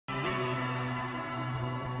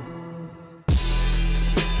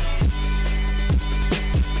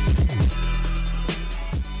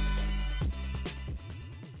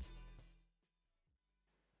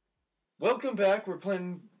Welcome back. We're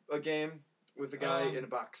playing a game with a guy in a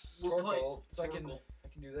box. TorqueL, so I can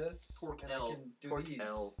do this. TorqueL. And I can do TorqueL,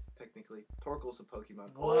 these. technically. TorqueL's a Pokemon.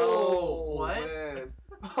 Whoa, what? Man.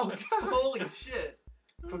 Oh god. Holy shit.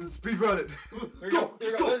 Fucking speedrun it. Go,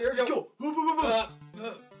 Just go. Just go.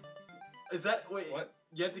 Is that, wait, What?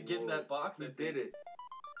 You have to get in that box? He did it.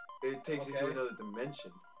 It takes you to another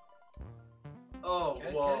dimension. Oh, Can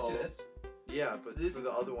I whoa. just do this? Yeah, but This- for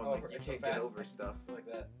the other one, like, you and can't go get fast. over stuff. Like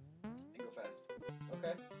that. And go fast.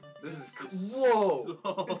 Okay. This is So-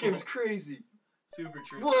 whoa. This game is crazy. Super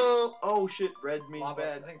true. Whoa. Oh shit. Red means Lava. I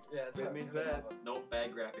bad. think, yeah, that's Red what means it's bad. lava. Nope,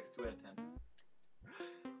 bad graphics, 2 out of 10.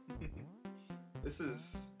 This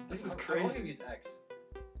is I want to crazy. use X.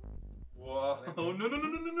 Whoa. Oh, no, no, no,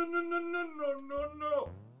 no, no, no, no, no, no,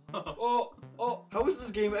 no, no. Oh! How is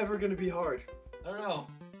this game ever gonna be hard? I don't know.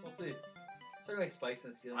 We'll see. It's like spikes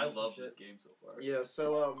in the ceiling. I or some love shit. this game so far. Yeah,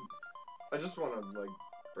 so I just want to like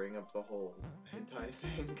bring up the whole hentai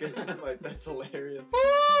thing because like that's hilarious.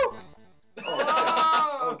 Oh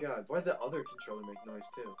god. Oh god, why'd the other controller make noise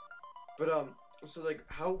too? But so like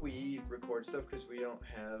how we record stuff because we don't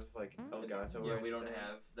have like Elgato. Yeah, or we don't anything.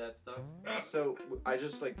 have that stuff. So I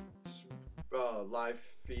just like live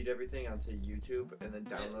feed everything onto YouTube and then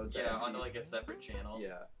download. Yeah, the onto like a separate channel.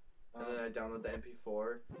 Yeah, and then I download the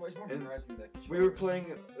MP4. What's more and memorizing the We were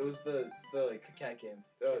playing. It was the like. cat game.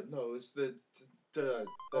 No, it was the The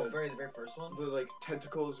very first one. the like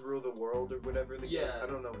tentacles rule the world or whatever. The Yeah. game. I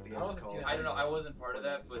don't know what the game I is don't see called. it. I don't know, I wasn't part of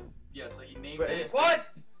that, but yeah, so he named But it. what?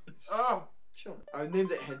 Oh! Chill. I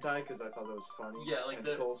named it hentai because I thought that was funny. Yeah, like the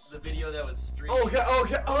tentacles. video that was streamed. Oh, okay.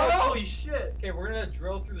 Okay. Oh, Oh, holy shit! Okay, we're gonna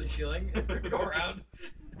drill through the ceiling and go around.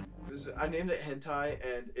 I named it hentai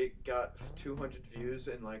and it got 200 views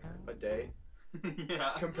in like a day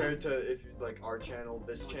Yeah. compared to if like our channel,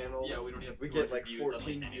 this channel. Yeah, we don't have We 200 get like views on,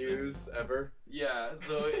 14 anything. views ever. Yeah,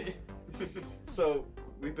 so So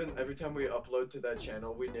we've been every time we upload to that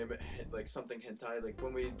channel, we name it like something hentai. Like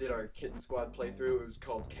when we did our Kitten Squad playthrough, it was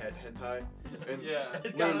called Cat Hentai. And yeah.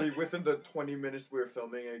 It's literally within the 20 minutes we were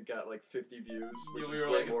filming, it got like 50 views, which we is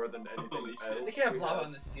were way like, more than anything holy else. shit. They can have we lava have.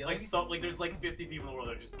 on the ceiling. Like there's like 50 people in the world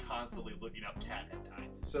that are just constantly looking up cat hentai.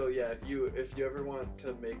 So yeah, if you ever want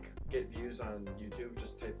to get views on YouTube,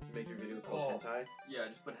 just make your video called hentai. Yeah,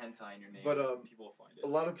 just put hentai in your name. But people will find a it.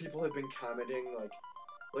 lot of people have been commenting like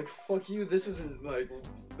fuck you, this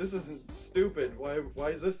isn't stupid. Why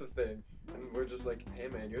is this a thing? And we're just like, hey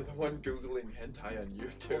man, you're the one googling hentai on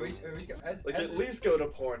YouTube. At least go to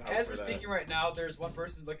Pornhub. As for we're that. speaking right now, there's one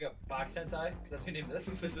person looking up box hentai because that's what we named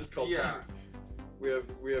this. This is called Yeah. box. We have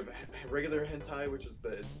regular hentai, which is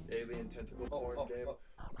the alien tentacle porn game.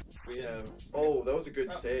 We have that was a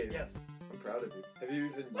good save. Yes. I'm proud of you. Have you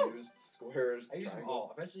even used squares? I use them triangle?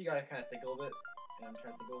 all. Eventually, you gotta kind of think a little bit, and I'm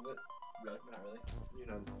trying to think a little bit. Really? But not really.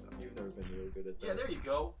 You've never been real good at that. Yeah, there you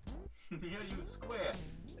go. You gotta use square.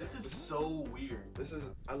 This is so weird.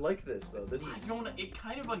 I like this though. It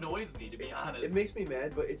kind of annoys me, to be honest. It makes me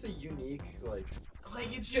mad, but it's a unique Like,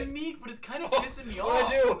 it's unique, but it's kind of pissing me What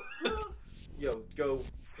off. do I do? Yo, go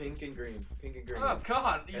pink and green. Pink and green. Oh,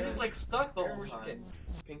 God. You're just, like, stuck the whole Everyone should time.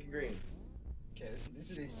 get- Pink and green. Okay,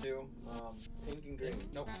 this is these two. Pink and green.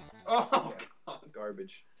 Nope. Oh, Yeah. God.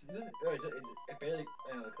 Garbage. So it barely.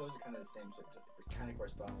 I know the colors are kind of the same, so it kind of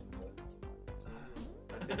corresponds with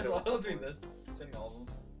I the. think That's that all was I'm doing this. Spinning all of them.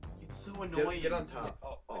 It's so annoying. Get on top.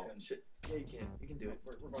 Oh, I Oh couldn't. shit. Yeah, you can. You can do it.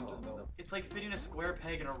 We're going to the middle. It's like fitting a square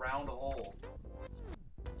peg in a round hole.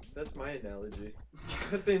 That's my analogy.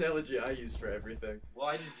 That's the analogy I use for everything. Well,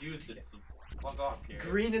 I just used it, so fuck off, Gary.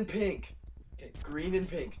 Green and pink. Okay. Green and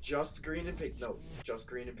pink. Just green and pink. No, just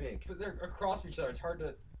green and pink. But they're across from each other. It's hard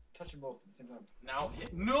to touch them both at the same time. Now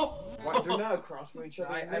hit. No! Why, they're not across from each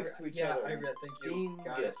other. They're next to each other. I read. Thank you.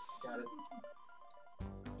 Got it. Dingus. Got it.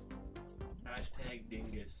 Hashtag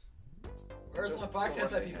dingus. Where's my box Don't hentai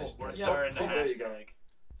say people? We're Yeah. starting the Oh, there you go. hashtag.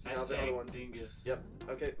 So now the other one. Hashtag dingus. Yep.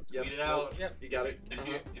 Okay. Yep. Tweet it out. Yep. You got it.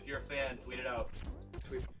 If you're a fan, tweet it out.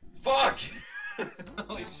 Tweet. Fuck!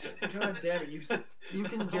 Holy shit. God damn it! You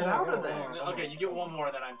can get Oh, out oh, of that. oh. Okay, you get one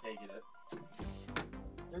more, then I'm taking it.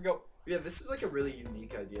 Here we go. Yeah, this is like a really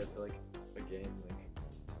unique idea for like a game.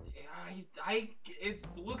 Like It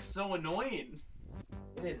looks so annoying.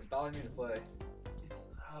 It is. It's bothering me to play. It's,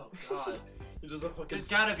 oh god. you're just a fucking. There's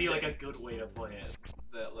gotta be like a stick. good way to play it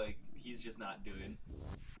that like he's just not doing.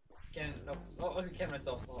 Can't. No. Oh, I was gonna can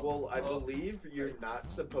myself. Oh. Well, I believe you're not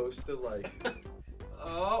supposed to like.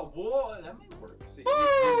 Whoa, that might work. See,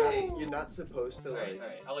 Woo! you're not supposed to like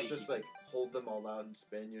Alright, I'll let you just keep like hold them all out and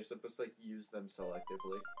spin. You're supposed to like use them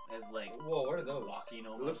selectively. it as like Whoa, what are those? walking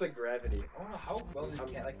almost. It looks like gravity. I don't know how well these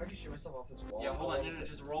can. Like, if I can shoot myself off this wall. Yeah, hold how on, well is it?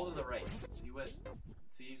 just roll to the right. See what.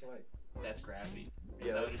 See. So, like, That's gravity. Is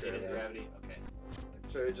Yeah, that that's what it is? gravity. Gravity? Okay.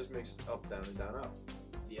 So it just makes up, down, and down, up.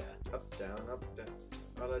 Yeah. Up, down, up, down.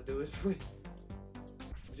 All I do is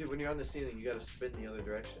dude, when you're on the ceiling, you gotta spin the other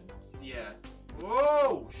direction. Yeah.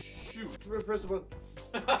 Whoa! Shoot! Press the button.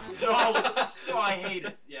 No, it's so I hate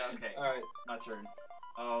it. Yeah. Okay. All right. My turn.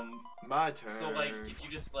 My turn. So like, if you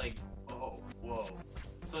just like, oh, whoa.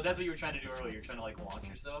 So that's what you were trying to do earlier. You're trying to like launch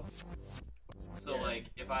yourself. So Yeah. like,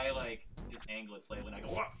 if I like just angle it slightly and I go,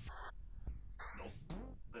 whoa. Nope.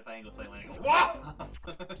 But if I angle it slightly and I go,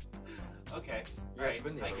 whoa. Okay. Yeah, Alright,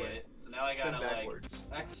 spin the I other get way. it. So now I Spin gotta backwards.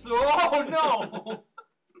 like. Oh no!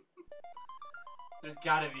 There's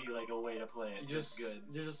gotta be like a way to play it. You just good.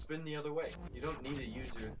 You just spin the other way. You don't need to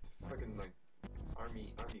use your fucking like army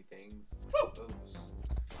things. Those.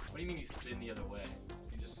 What do you mean you spin the other way?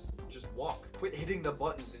 You just walk. Quit hitting the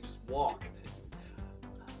buttons and just walk.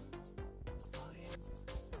 Fine.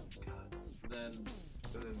 God. So then,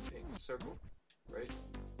 So then pick circle, right?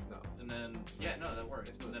 No. and then, yeah, no, that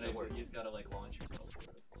works. And then That works. you just gotta like launch yourself, sort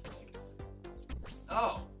of. So like,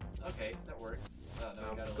 oh, okay, that works. Oh,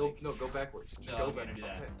 no, I gotta go like. go backwards. Just No, go I'm back. gonna do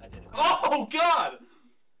that. Okay. I did it. Oh God!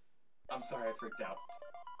 I'm sorry, I freaked out.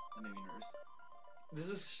 That made me nervous. This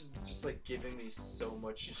is just like giving me so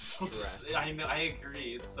much It's so stress. I know. I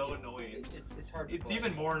agree. It's so annoying. It's hard to It's play.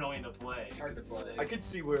 even more annoying to play. It's hard to play. I could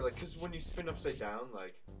see where like, cause when you spin upside down,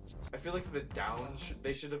 like, I feel like the down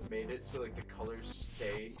they should have made it so like the colors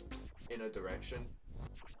stay in a direction.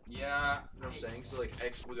 Yeah. You know what I'm saying? So like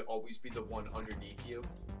X would always be the one underneath you.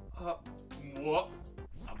 What?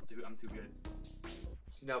 I'm too good.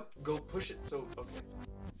 So now go push it. So okay.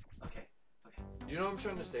 Okay. You know what I'm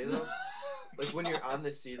trying to say though? Like when you're on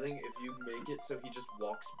the ceiling, if you make it so he just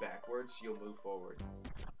walks backwards, you'll move forward.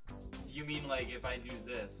 You mean like if I do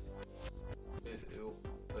this? It'll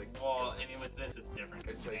like Well, I mean with this it's different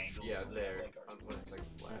because it's it's like angled. yeah so there Like on when it's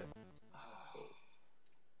like flat.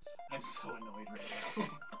 I'm so annoyed right now.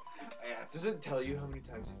 I have Does it tell you how many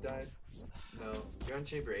times you've died? No. You're on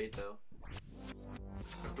chamber 8 though.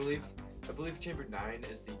 I believe chamber 9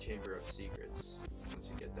 is the chamber of secrets. Once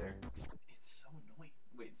you get there. It's so annoying.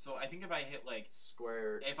 Wait, so I think if I hit like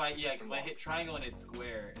Square. because if I hit triangle and it's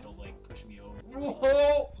square, it'll like push me over.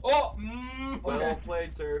 Whoa! Oh! Well Okay.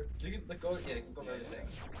 played, sir. You can go. Yeah, you can go for everything.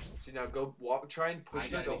 See now go walk. Try and push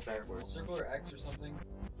I gotta yourself be careful. backwards. Circle or X or something.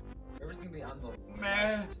 Whatever's gonna be on the.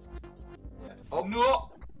 Man. Yeah. Oh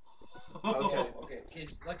No! Okay. Okay. Okay.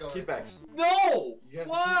 Let go. Keep X. No! You have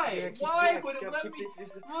to Why? keep- yeah, keep Why X, would it gotta let keep me?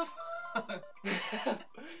 it-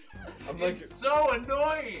 I'm like It's so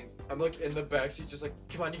annoying. I'm like in the back seat, just like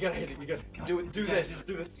come on, you gotta hit it. You gotta do it. Do You gotta this.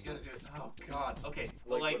 do Do it. this. You gotta do it. Oh God. Okay.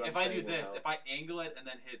 Well, Like like what if I'm I do saying this, now. if I angle it and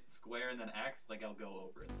then hit square and then X, like I'll go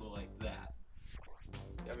over it. So like that.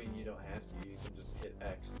 I mean, you don't have to. You can just hit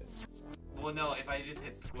X. And, Well, no. If I just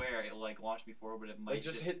hit square, it'll like launch me forward, but it might like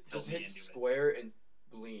just hit tilt me into square and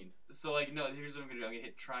lean. it. So like no. Here's what I'm gonna do. I'm gonna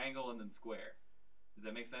hit triangle and then square. Does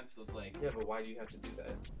that make sense? So it's like Yeah, but why do you have to do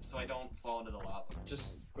that? so I don't fall into the lava.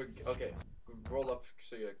 Just okay. Roll up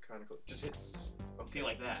so you're kind of close. Just hit. Okay. See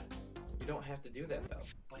like that. You don't have to do that though.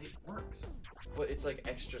 But it works. But it's like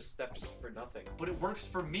extra steps for nothing. But it works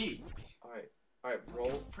for me. All right. Roll.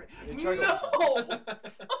 No! try to- Fuck.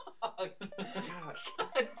 God,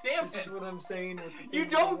 God damn this is it! what I'm saying. With the You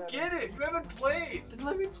things don't that get it. You haven't played. Then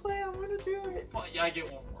let me play. I'm gonna do it. Fine, yeah, I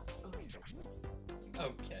get one more.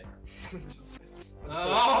 Okay.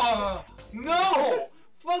 Oh no!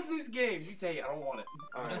 Fuck this game. You take it. I don't want it.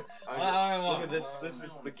 Alright. Alright, Look at this. This I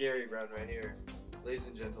is want the it. Gary round right here. Ladies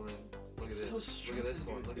and gentlemen, look at It's this. so Look at this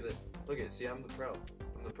stressing, one. dude. Look at it. Look at it. See, I'm the pro.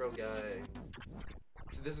 I'm the pro guy.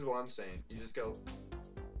 So this is what I'm saying. You just go.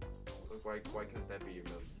 Look, why couldn't that be your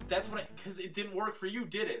move? That's what because it didn't work for you,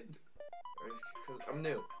 did it? 'Cause I'm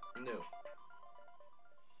new. I'm new.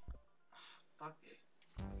 Fuck it.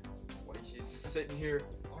 Why he's sitting here.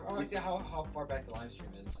 I want to see how far back the live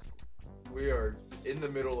stream is. We are in the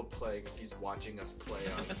middle of playing, and he's watching us play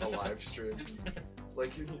on a live stream. Like,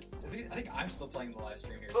 I think I'm still playing the live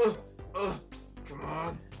stream here. come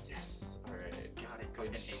on. Yes. All right. God, I Good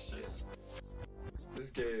fucking hate shit. this. This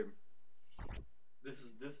game.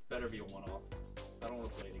 This better be a one-off. I don't want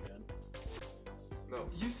to play it again. No.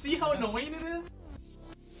 You see how annoying it is?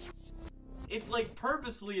 It's like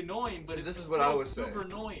purposely annoying, but See, it's this is still what I was super saying.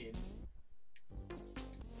 annoying.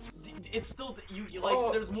 It's still you like.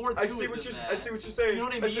 Oh, there's more to I see it what than you're. that. I see what you're saying. You know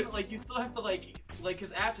what I mean? see- Like you still have to like,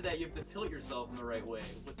 cause after that you have to tilt yourself in the right way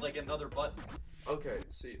with like another button. Okay.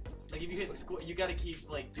 See. Like if you hit square, you gotta keep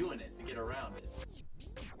like doing it to get around it.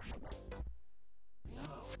 Oh,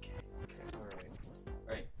 okay. Okay. All right.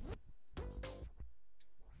 Right.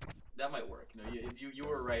 That might work. No, you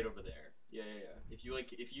were right over there. Yeah.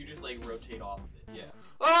 If you just like rotate off of it, yeah.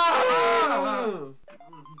 Ah!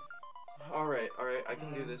 Alright, I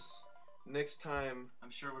can do this. Next time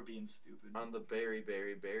I'm sure we're being stupid. on the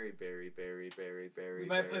berry. We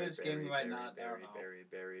might play this game, we might not. I don't know.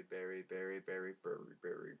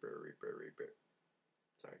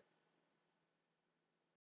 Sorry.